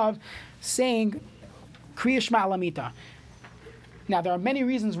concept of saying Kriya Shema Lamita. Now, there are many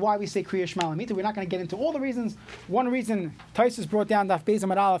reasons why we say Kriya Shema Lamita. We're not going to get into all the reasons. One reason Taisus brought down Daf Beis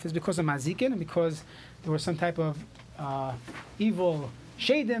Amud Aleph is because of Mazikin, and because there was some type of evil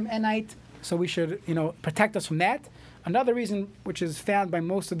shadim at night, so we should, protect us from that. Another reason, which is found by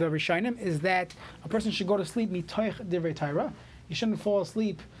most of the Rishonim, is that a person should go to sleep mitoich divrei Torah. You shouldn't fall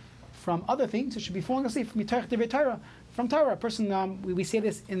asleep from other things. You should be falling asleep from mitoich divrei Torah, from Torah. A person, we say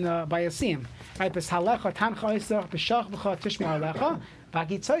this in the Bayasim, right?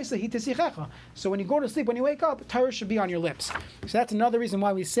 So when you go to sleep, when you wake up, Torah should be on your lips. So that's another reason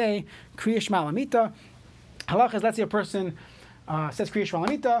why we say Kriya Shema Lamita. Halacha is, let's say a person says Kriya Shema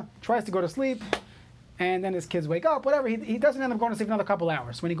Lamita, tries to go to sleep, and then his kids wake up, whatever, he doesn't end up going to sleep another couple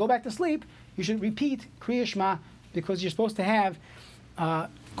hours. When you go back to sleep, you should repeat Kriya Shema, because you're supposed to have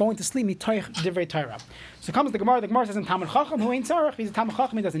going to sleep mitoich divrei Torah. So comes the Gemara says in Talmud Chacham, who ain't tzarech, he's a Talmud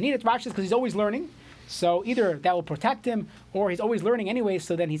Chacham, he doesn't need it. Rashi says because he's always learning, so either that will protect him, or he's always learning anyway,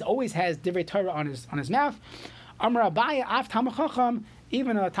 so then he's always has divrei Torah on his mouth. Amar Abaya af Talmud Chacham,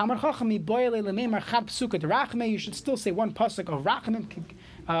 even a Talmud Chacham, you should still say one pasuk of Rachamim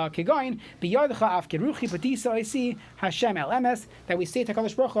Kegoin, B'yardecha af Keruchi B'disa Oisi Hashem El Emes, that we say to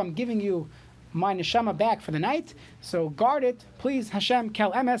HaKadosh Baruch Hu, I'm giving you my neshama back for the night, so guard it, please, Hashem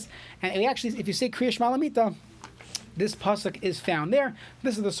Kel Emes. And we actually, if you say Kriya Shema Lamita, this pasuk is found there.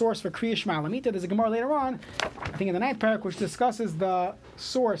 This is the source for Kriya Shema Lamita. There's a Gemara later on, I think in the 9th parak, which discusses the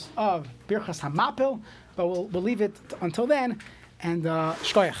source of Birchas Hamapil, but we'll leave it until then, and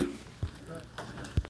shkoyach.